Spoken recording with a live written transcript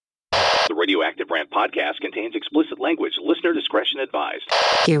Radioactive Rant podcast contains explicit language. Listener discretion advised.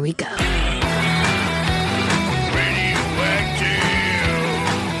 Here we go.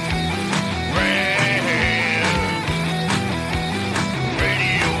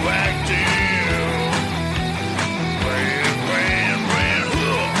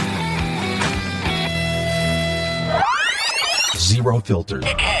 Zero filters,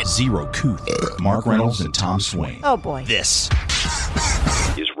 zero couth. Mark Reynolds and Tom Swain. Oh, boy. This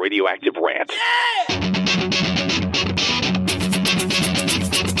is Radioactive Rant.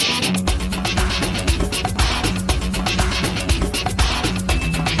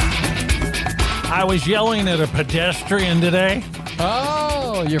 I was yelling at a pedestrian today.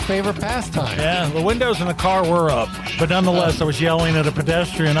 Oh, your favorite pastime. Yeah, the windows in the car were up. But nonetheless, I was yelling at a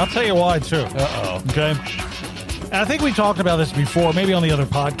pedestrian. I'll tell you why, too. Uh-oh. Okay? And I think we talked about this before, maybe on the other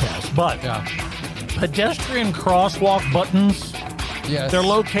podcast, but pedestrian crosswalk buttons, yes, they're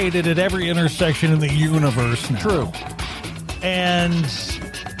located at every intersection in the universe now. True. And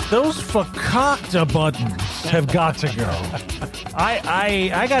those fakakta buttons have got to go.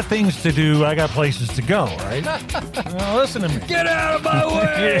 I got things to do. I got places to go, right? Now, listen to me. Get out of my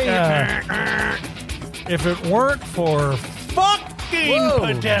way! Yeah. If it weren't for fucking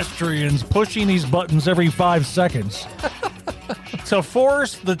pedestrians pushing these buttons every 5 seconds to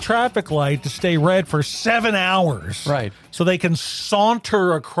force the traffic light to stay red for 7 hours. Right. So they can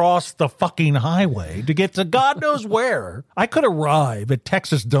saunter across the fucking highway to get to God knows where. I could arrive at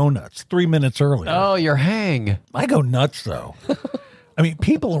Texas Donuts 3 minutes earlier. Oh, you're hang. I go nuts, though. I mean,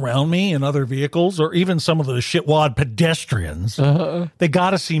 people around me in other vehicles, or even some of the shitwad pedestrians, they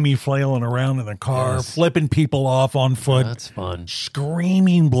got to see me flailing around in the car, flipping people off on foot. That's fun.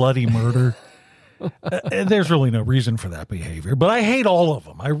 Screaming bloody murder. There's really no reason for that behavior, but I hate all of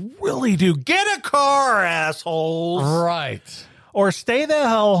them. I really do. Get a car, assholes. Right. Or stay the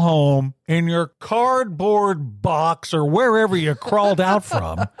hell home in your cardboard box or wherever you crawled out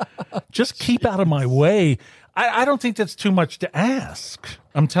from. Just keep out of my way. I don't think that's too much to ask.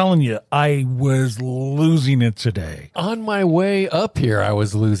 I'm telling you, I was losing it today. On my way up here, I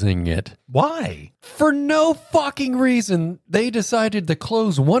was losing it. Why? For no fucking reason, they decided to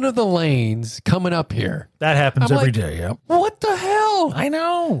close one of the lanes coming up here. That happens I'm every like, day, yeah. What the hell? I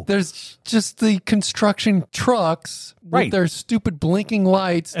know. There's just the construction trucks Right. with their stupid blinking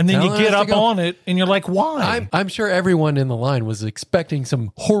lights. And then you telling get us up to go. on it, and you're like, why? I'm sure everyone in the line was expecting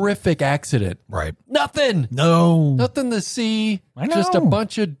some horrific accident. Right. Nothing. No. Nothing to see. I know. Just a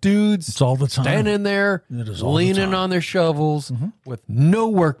bunch of dudes It's all the time. standing there, It is all the leaning time. on their shovels with no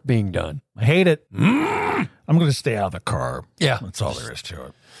work being done. I hate it. I'm going to stay out of the car. Yeah. That's all there is to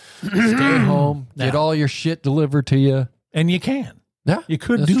it. Stay home, get all your shit delivered to you. And you can. Yeah, You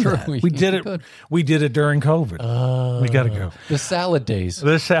could that's do true. that. We did it. could. We did it during COVID. We got to go. The salad days.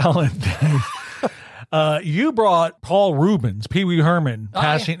 The salad days. You brought Paul Rubens, Pee Wee Herman,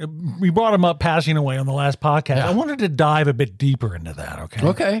 passing. We brought him up passing away on the last podcast. Yeah. I wanted to dive a bit deeper into that. Okay.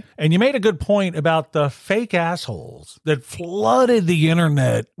 Okay. And you made a good point about the fake assholes that flooded the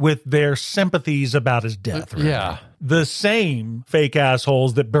internet with their sympathies about his death. Right? Yeah. The same fake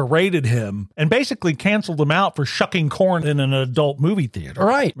assholes that berated him and basically canceled him out for shucking corn in an adult movie theater.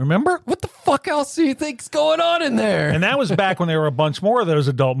 Right. Remember? What the fuck else do you think's going on in there? And that was back when there were a bunch more of those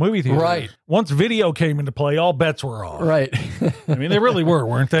adult movie theaters. Right. Once video came into play, all bets were off. Right. I mean, they really were,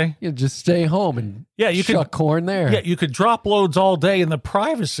 weren't they? You just stay home and You shuck corn there. Yeah, you could drop loads all day in the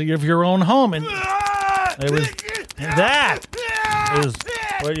privacy of your own home, and it was that is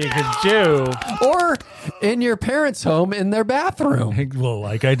what you could do. Or in your parents' home in their bathroom. Well,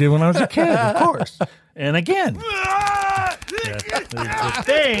 like I did when I was a kid, of course. And again, the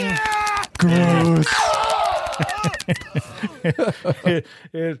thing. Gross.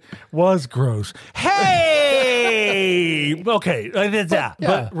 it was gross. Hey! Okay, I did that. Yeah.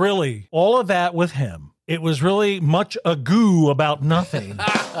 But really, all of that with him, it was really much ado about nothing.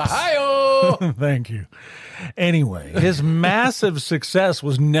 Hi-oh! Thank you. Anyway, his massive success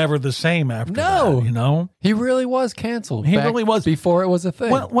was never the same after No. that, you know? He really was canceled. He back really was. Before it was a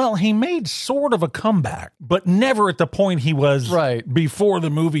thing. Well, he made sort of a comeback, but never at the point he was Right. before the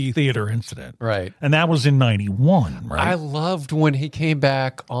movie theater incident. Right. And that was in 91, right? I loved when he came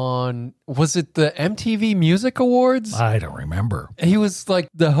back on, was it the MTV Music Awards? I don't remember. He was like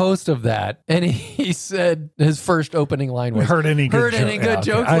the host of that, and he said his first opening line was, Heard any good jokes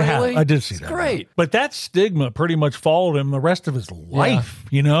joke? Yeah, lately? I did see It's that. great. But that stigma pretty much followed him the rest of his life.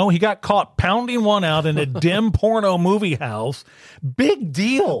 You know, he got caught pounding one out in a dim porno movie house. Big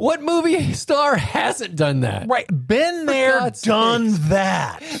deal. What movie star hasn't done that? Right. Been there, God's done sakes.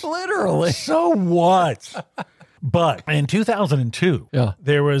 that. Literally. So what? But in 2002, Yeah.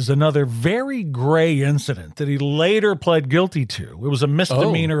 there was another very gray incident that he later pled guilty to. It was a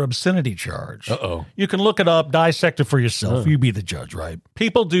misdemeanor obscenity charge. Uh-oh. You can look it up, dissect it for yourself. You be the judge, right?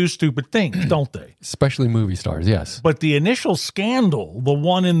 People do stupid things, don't they? Especially movie stars, yes. But the initial scandal, the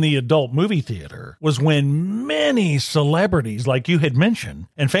one in the adult movie theater, was when many celebrities, like you had mentioned,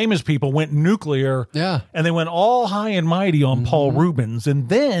 and famous people went nuclear. Yeah. And they went all high and mighty on Paul Rubens. And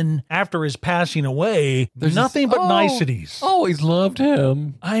then, after his passing away, nothing but niceties. Always loved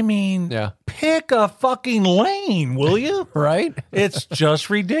him. I mean, Yeah. pick a fucking lane, will you? Right? It's just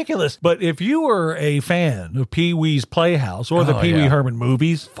ridiculous. But if you were a fan of Pee-wee's Playhouse or the Oh, Pee-wee yeah. Herman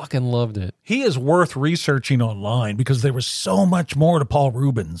movies, Fucking loved it. he is worth researching online because there was so much more to Paul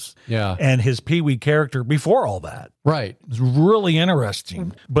Rubens Yeah. and his Pee-wee character before all that. Right. It was really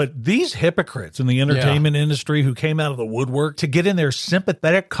interesting. But these hypocrites in the entertainment industry who came out of the woodwork to get in their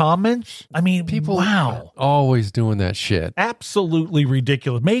sympathetic comments, I mean, People wow. always doing that shit. Absolutely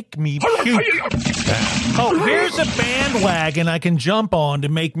ridiculous. Make me puke. Oh, here's a bandwagon I can jump on to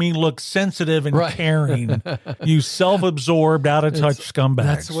make me look sensitive and Right. caring. You self-absorbed, out-of-touch scumbags.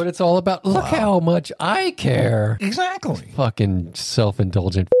 That's what it's all about. Look how much I care. Exactly. Fucking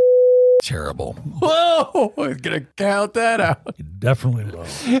self-indulgent. Terrible. Whoa! I'm gonna count that out. You definitely will.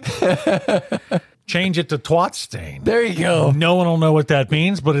 Change it to twat stain. There you go. No one will know what that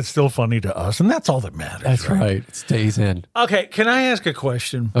means, but it's still funny to us, and that's all that matters. That's right. It stays in. Okay, can I ask a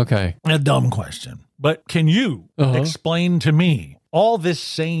question? Okay. A dumb question. But can you explain to me all this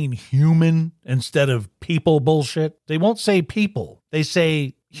saying human instead of people bullshit? They won't say people. They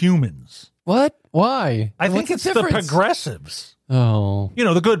say humans. What? Why? I think What's it's the difference? progressives. Oh. You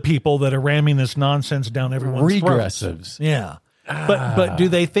know, the good people that are ramming this nonsense down everyone's throats. Regressives. Yeah. But do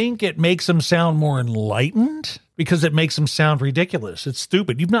they think it makes them sound more enlightened? Because it makes them sound ridiculous. It's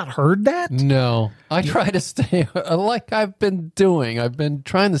stupid. You've not heard that? No. I try to stay, like I've been doing, I've been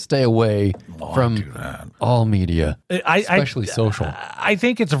trying to stay away from all media, especially social. I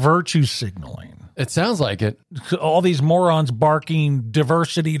think it's virtue signaling. It sounds like it. All these morons barking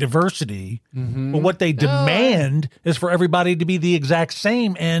diversity. But what they demand is for everybody to be the exact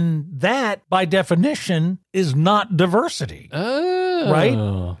same. And that, by definition, is not diversity. Oh.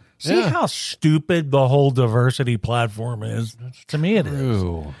 Right? See how stupid the whole diversity platform is? To me, it is.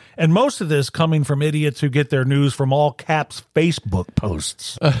 True. And most of this coming from idiots who get their news from all caps Facebook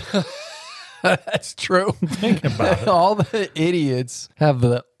posts. That's true. Think about it. All the idiots have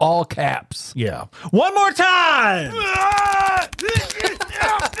the all caps. Yeah. One more time.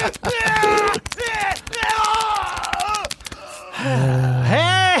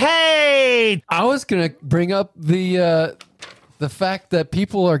 Hey. I was going to bring up the fact that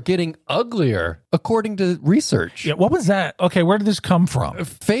people are getting uglier according to research. Yeah, what was that? Okay, where did this come from?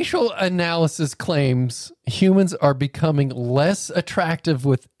 Facial analysis claims humans are becoming less attractive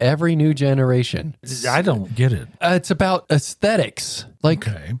with every new generation. I don't get it. It's about aesthetics. Like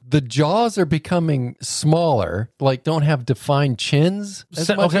the jaws are becoming smaller, like don't have defined chins as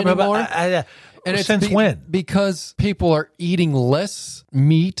much anymore. And it's since when? Because people are eating less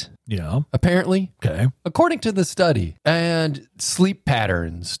meat. Yeah. Apparently. Okay. According to the study. And sleep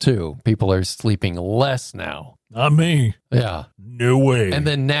patterns, too. People are sleeping less now. Not me. Yeah. No way. And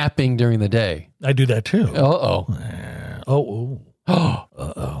then napping during the day. I do that too. Uh-oh.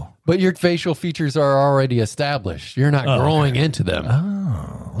 Uh-oh. But your facial features are already established. You're not growing into them.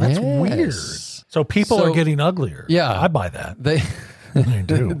 Oh, that's weird. So people are getting uglier. Yeah. I buy that. They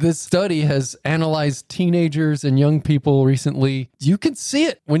do. This study has analyzed teenagers and young people recently. You can see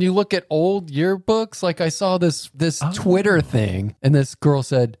it when you look at old yearbooks. Like I saw this Twitter thing, and this girl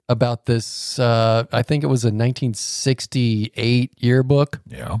said about this, I think it was a 1968 yearbook.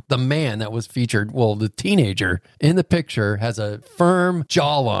 Yeah. The man that was featured, well, the teenager in the picture has a firm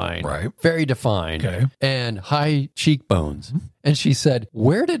jawline, Right. very defined, Okay. and high cheekbones. And she said,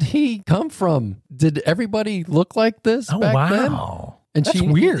 where did he come from? Did everybody look like this back then? And that's she,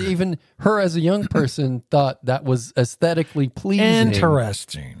 weird. Even her as a young person thought that was aesthetically pleasing.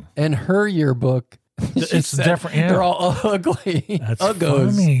 Interesting. And her yearbook, It's different. Yeah. they're all ugly. That's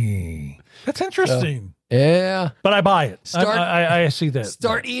Uggos. funny. That's interesting. Yeah. But I buy it. Start- I see that.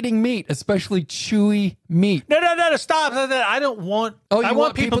 Start eating meat, especially chewy meat. No, stop. I don't want. Oh, you I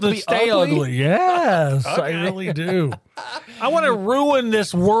want people to be stay ugly. Yes, I really do. I want to ruin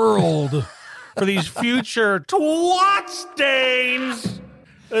this world for these future twat stains.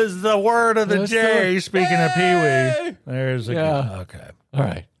 Is the word of the Yes, day. sir. Speaking of Pee-wee, there's a good. Okay, All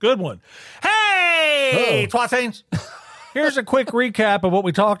right. good one. Hey, twat stains. Here's a quick recap of what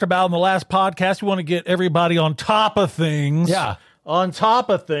we talked about in the last podcast. We want to get everybody on top of things. Yeah. On top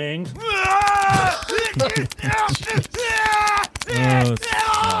of things.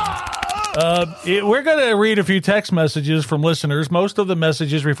 We're going to read a few text messages from listeners. Most of the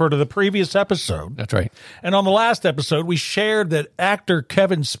messages refer to the previous episode. That's right. And on the last episode, we shared that actor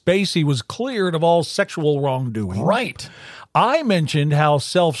Kevin Spacey was cleared of all sexual wrongdoing. Right. I mentioned how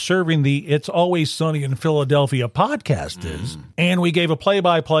self-serving the It's Always Sunny in Philadelphia podcast is, and we gave a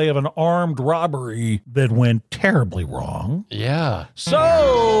play-by-play of an armed robbery that went terribly wrong. Yeah.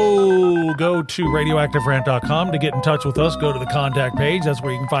 So go to radioactiverant.com to get in touch with us. Go to the contact page. That's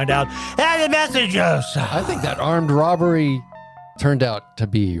where you can find out how to message us. I think that armed robbery turned out to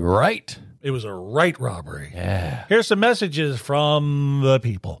be right. It was a right robbery. Yeah. Here's some messages from the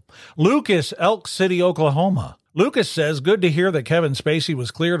people. Lucas, Elk City, Oklahoma. Lucas says, good to hear that Kevin Spacey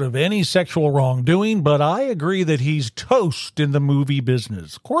was cleared of any sexual wrongdoing, but I agree that he's toast in the movie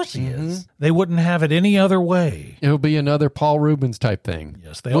business. Of course he is. They wouldn't have it any other way. It'll be another Paul Rubens type thing.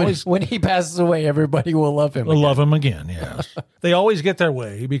 Yes, they always... When he passes away, everybody will love him. Love him again, yes. They always get their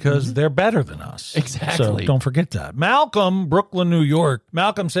way because they're better than us. Exactly. So don't forget that. Malcolm, Brooklyn, New York.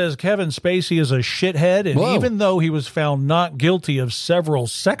 Malcolm says Kevin Spacey is a shithead, and even though he was found not guilty of several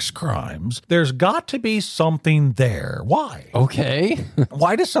sex crimes, there's got to be something there. Why? Okay.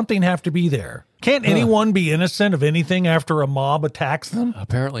 Why does something have to be there? Can't anyone be innocent of anything after a mob attacks them?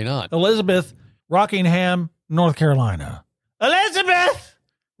 Apparently not. Elizabeth, Rockingham, North Carolina. Elizabeth!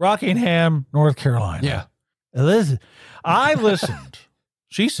 Rockingham, North Carolina. Yeah. Elizabeth. I listened.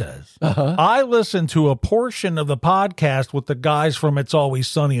 She says, I listened to a portion of the podcast with the guys from It's Always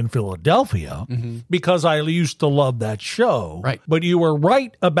Sunny in Philadelphia because I used to love that show. Right. But you were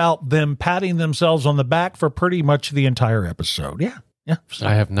right about them patting themselves on the back for pretty much the entire episode. Yeah. Yeah. So,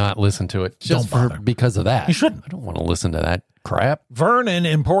 I have not listened to it just Don't bother. because of that. You shouldn't. I don't want to listen to that crap. Vernon,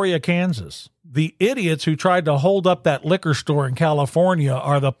 Emporia, Kansas. The idiots who tried to hold up that liquor store in California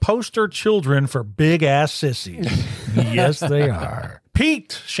are the poster children for big-ass sissies. Yes, they are.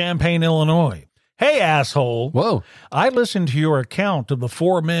 Pete, Champaign, Illinois. Hey, asshole. Whoa. I listened to your account of the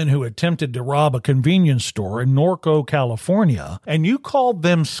 4 men who attempted to rob a convenience store in Norco, California, and you called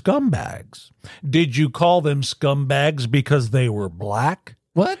them scumbags. Did you call them scumbags because they were black?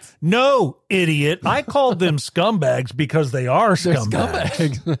 What? No, idiot. I called them scumbags because they are They're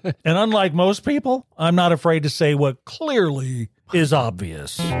scumbags. scumbags. And unlike most people, I'm not afraid to say what clearly is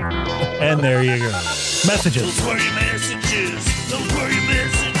obvious. And there you go. Messages. Those were your messages. Those were your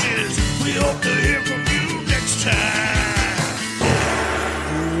messages. We hope to hear from you next time.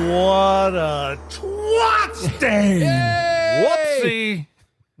 What a twat stain. Whoopsie.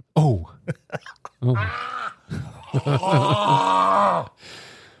 Oh.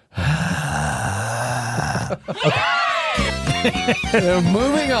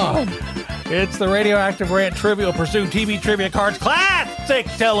 Moving on. It's the Radioactive Rant Trivial Pursuit TV Trivia Cards Classic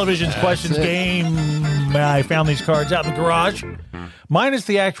Television's Questions it. game. I found these cards out in the garage. Minus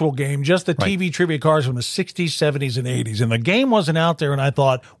the actual game, just the TV trivia cards from the 60s, 70s, and 80s. And the game wasn't out there, and I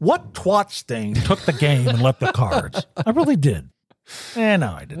thought, what twat stain took the game and left the cards? I really did.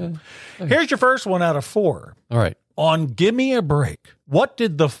 No, I didn't. Here's your first one out of 4. All right. On Gimme a Break, what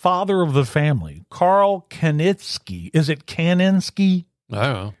did the father of the family, Carl Kanitsky, is it Kaninsky? I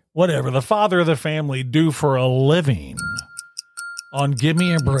don't know. Whatever, the father of the family, do for a living? On Give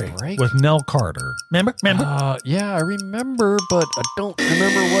Me a Break with Nell Carter. Remember? Yeah, I remember, but I don't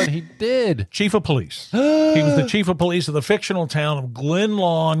remember what he did. Chief of police. He was the chief of police of the fictional town of Glen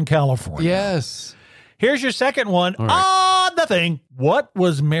Lawn, California. Yes. Here's your second one. On the thing. What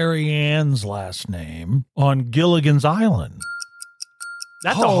was Mary Ann's last name on Gilligan's Island?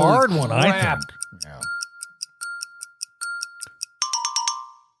 That's a hard one, I think. Yeah.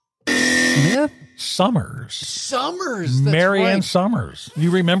 Smith? Summers. That's Mary Ann right. Summers.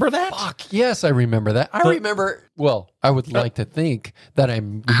 You remember that? Fuck. Yes, I remember that. I remember, well, I would like to think that I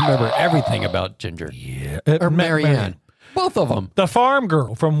remember everything about Ginger. Yeah. Or Mary Ann. Both of them. The farm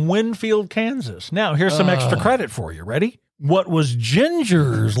girl from Winfield, Kansas. Now, here's some extra credit for you. Ready? What was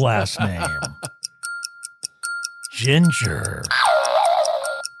Ginger's last name? Ginger.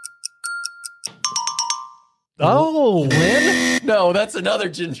 Oh. Lynn? No, that's another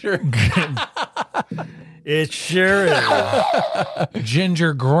Ginger. It sure is.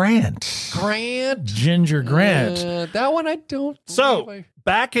 Ginger Grant. Ginger Grant. That one I don't. So,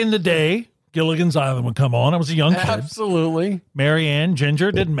 back in the day, Gilligan's Island would come on. I was a young kid. Absolutely. Mary Ann,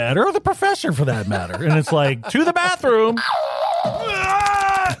 Ginger, didn't matter, or the professor for that matter. And it's like, to the bathroom. What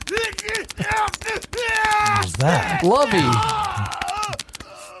was that? Lovey.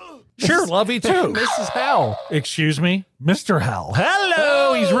 Sure, Lovey too. Mrs. Howell. Excuse me? Mr. Howell.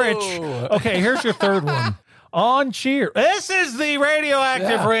 Hello, he's rich. Okay, here's your third one. On Cheers. This is the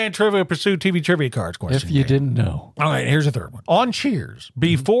Radioactive Rant Trivia Pursuit TV Trivia Cards question. If you didn't know. All right, here's a third one. On Cheers,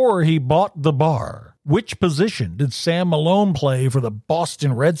 before he bought the bar, which position did Sam Malone play for the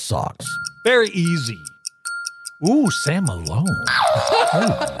Boston Red Sox? Very easy. Ooh, Sam Malone.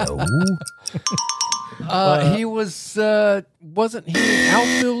 Hello. He was, wasn't he an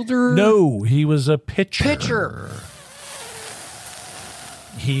outfielder? No, he was a pitcher. Pitcher.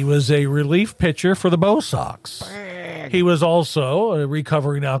 He was a relief pitcher for the Bo Sox. He was also a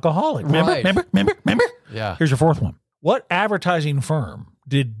recovering alcoholic. Remember? Right. Remember? Yeah. Here's your fourth one. What advertising firm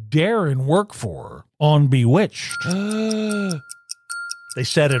did Darren work for on Bewitched? They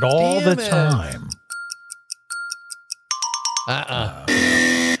said it all Damn the it. time.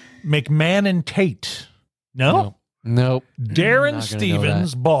 McMahon and Tate. No? Nope. Darren Not gonna know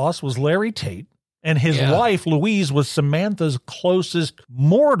Stevens' boss was Larry Tate, and his Yeah. wife, Louise, was Samantha's closest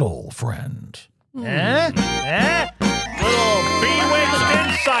mortal friend. Little Bewitched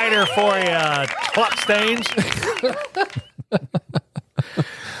insider for you, twat stains.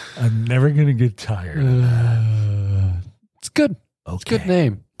 I'm never going to get tired of that. It's good. Okay. It's a good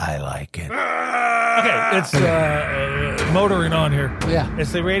name. I like it. Okay, it's motoring on here. Yeah.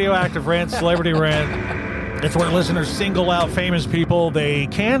 It's the Radioactive Rant, Celebrity Rant. It's where listeners single out famous people they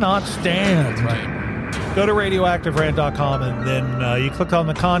cannot stand. Right. Go to radioactiverant.com and then you click on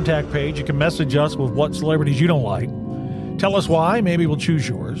the contact page. You can message us with what celebrities you don't like. Tell us why. Maybe we'll choose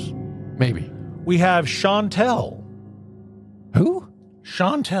yours. Maybe. We have Chantel. Who?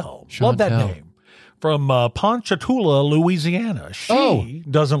 Chantel. Love that Chantel. name. From Ponchatoula, Louisiana. She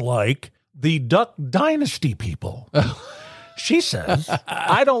doesn't like the Duck Dynasty people. She says,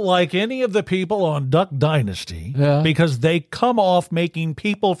 I don't like any of the people on Duck Dynasty because they come off making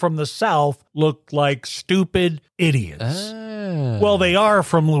people from the South look like stupid idiots. Well, they are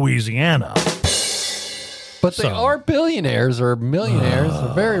from Louisiana. But they are billionaires or millionaires.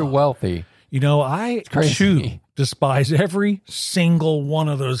 They're very wealthy. You know, I crazy. too despise every single one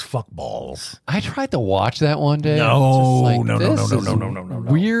of those fuckballs. I tried to watch that one day. No, It's just no. this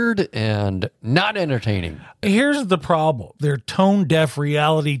is weird and not entertaining. Here's the problem. They're tone-deaf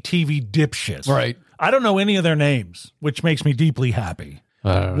reality TV dipshits. Right. I don't know any of their names, which makes me deeply happy.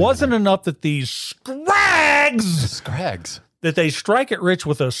 Wasn't enough that these scrags that they strike it rich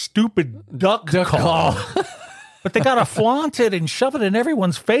with a stupid duck call. But they got to flaunt it and shove it in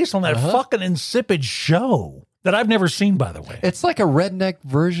everyone's face on that fucking insipid show that I've never seen, by the way. It's like a redneck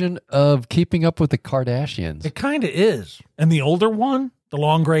version of Keeping Up with the Kardashians. It kind of is. And the older one, the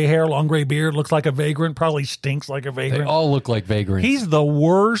long gray hair, long gray beard, looks like a vagrant, probably stinks like a vagrant. They all look like vagrants. He's the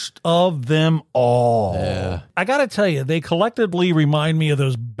worst of them all. Yeah. I got to tell you, they collectively remind me of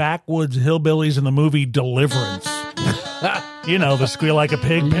those backwoods hillbillies in the movie Deliverance. You know, the squeal like a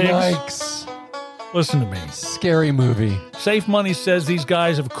pig pigs. Yikes. Listen to me. Scary movie. Safe Money says these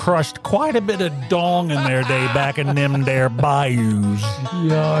guys have crushed quite a bit of dong in their day back in them there bayous.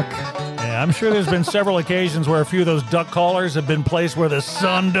 Yuck. Yeah, I'm sure there's been several occasions where a few of those duck callers have been placed where the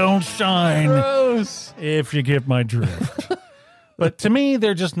sun don't shine. Gross. If you get my drift. But to me,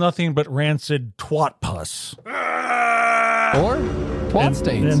 they're just nothing but rancid twat pus. Or twat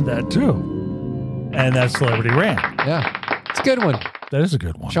stains. And that too. And that's Celebrity Rant. Yeah. It's a good one. That is a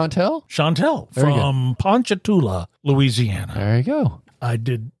good one. Chantel? Chantel Very from Ponchatoula, Louisiana. There you go. I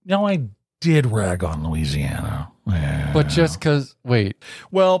did rag on Louisiana. Yeah. But just because, wait,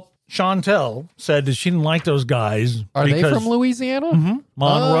 Well, Chantel said that she didn't like those guys. are they from Louisiana?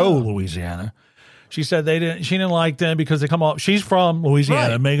 Monroe, Louisiana. She said she didn't like them because they come off. She's from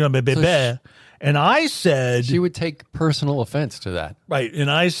Louisiana, Right. making them a bit So bad. And I said, She would take personal offense to that. right.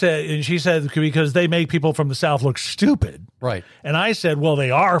 And she said, because they make people from the South look stupid. Right. And I said, well, they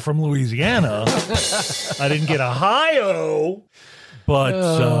are from Louisiana. I didn't get a hi-oh,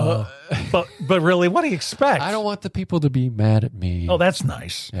 but really, what do you expect? I don't want the people to be mad at me. Oh, that's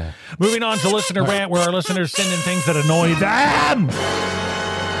nice. Yeah. Moving on to Listener Rant, where our listeners send in things that annoy them.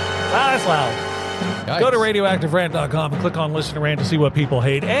 That's loud. Go to radioactiverant.com and click on Listener Rant to see what people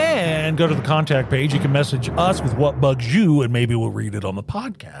hate. And go to the contact page. You can message us with what bugs you, and maybe we'll read it on the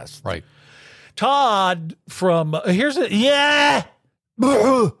podcast. Right. Todd from here's a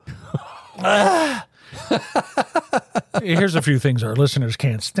here's a few things our listeners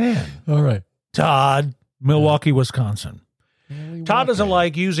can't stand. All right. Todd, Milwaukee, Wisconsin. Todd doesn't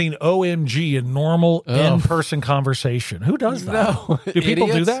like using OMG in normal in-person conversation. Who does that? No. Do people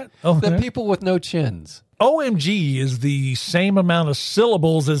do Idiots? that? Oh, The yeah. people with no chins. OMG is the same amount of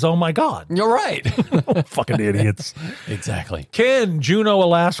syllables as oh my God. You're right. Fucking idiots. Exactly. Ken, Juneau,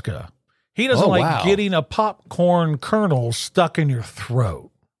 Alaska. He doesn't Oh, like wow. getting a popcorn kernel stuck in your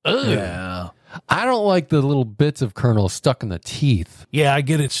throat. Ugh. Yeah. I don't like the little bits of kernel stuck in the teeth. Yeah, I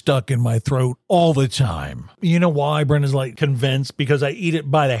get it stuck in my throat all the time. You know why Brenda's like convinced? Because I eat it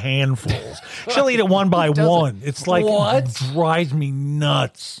by the handfuls. She'll eat it one by one. It's like, What? it drives me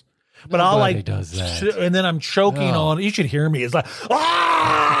nuts. But Nobody I'll like, does that. and then I'm choking on, you should hear me. It's like,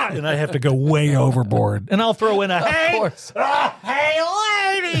 ah! And I have to go way overboard. And I'll throw in a, hey, course. hey,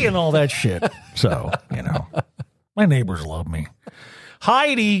 lady, and all that shit. So, my neighbors love me.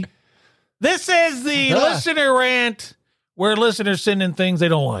 Heidi, this is the listener rant where listeners send in things they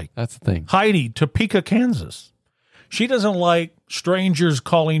don't like. That's the thing. Heidi, Topeka, Kansas. She doesn't like strangers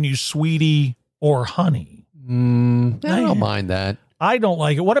calling you sweetie or honey. I don't mind that. I don't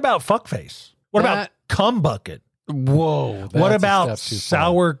like it. What about fuckface? What about cum bucket? Whoa. What about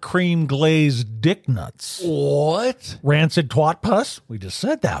sour cream glazed dick nuts? What? Rancid twat puss? We just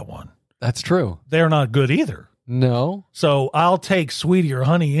said that one. That's true. They're not good either. No. So I'll take sweetie or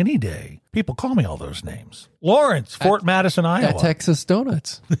honey any day. People call me all those names. Lawrence, Fort Madison, Iowa. At Texas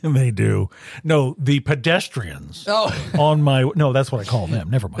Donuts. They do. No, the pedestrians on my... No, that's what I call them.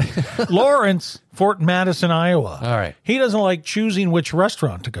 Never mind. Lawrence, Fort Madison, Iowa. All right. He doesn't like choosing which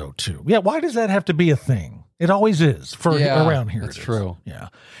restaurant to go to. Yeah, why does that have to be a thing? It always is for around here. That's it is. true. Yeah.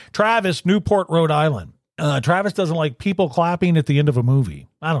 Travis, Newport, Rhode Island. Travis doesn't like people clapping at the end of a movie.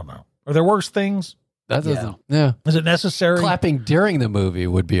 I don't know. Are there worse things? That doesn't. Yeah. Is it necessary? Clapping during the movie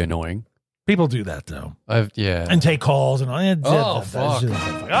would be annoying. People do that though. And take calls and all. Fuck. All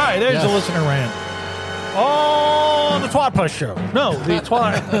right, there's the listener rant. Oh, the Twat Puss show. No, the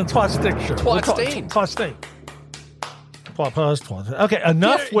Twat Stick show. Twat Stain. Twat Stain. Twat Puss. Twat. Okay,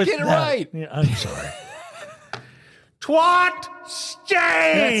 enough with get it that. right. Yeah, I'm sorry. Twat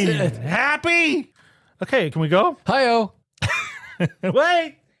Stain. That's it. Happy? Okay, can we go? Hi-yo.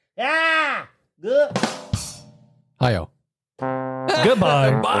 Wait. Yeah. Good. Hi-yo.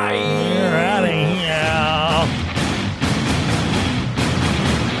 Goodbye. Bye. You're out of here.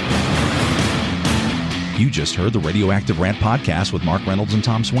 You just heard the Radioactive Rant podcast with Mark Reynolds and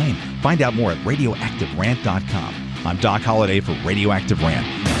Tom Swain. Find out more at radioactiverant.com. I'm Doc Holliday for Radioactive Rant.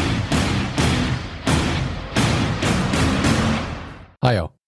 Hi-yo.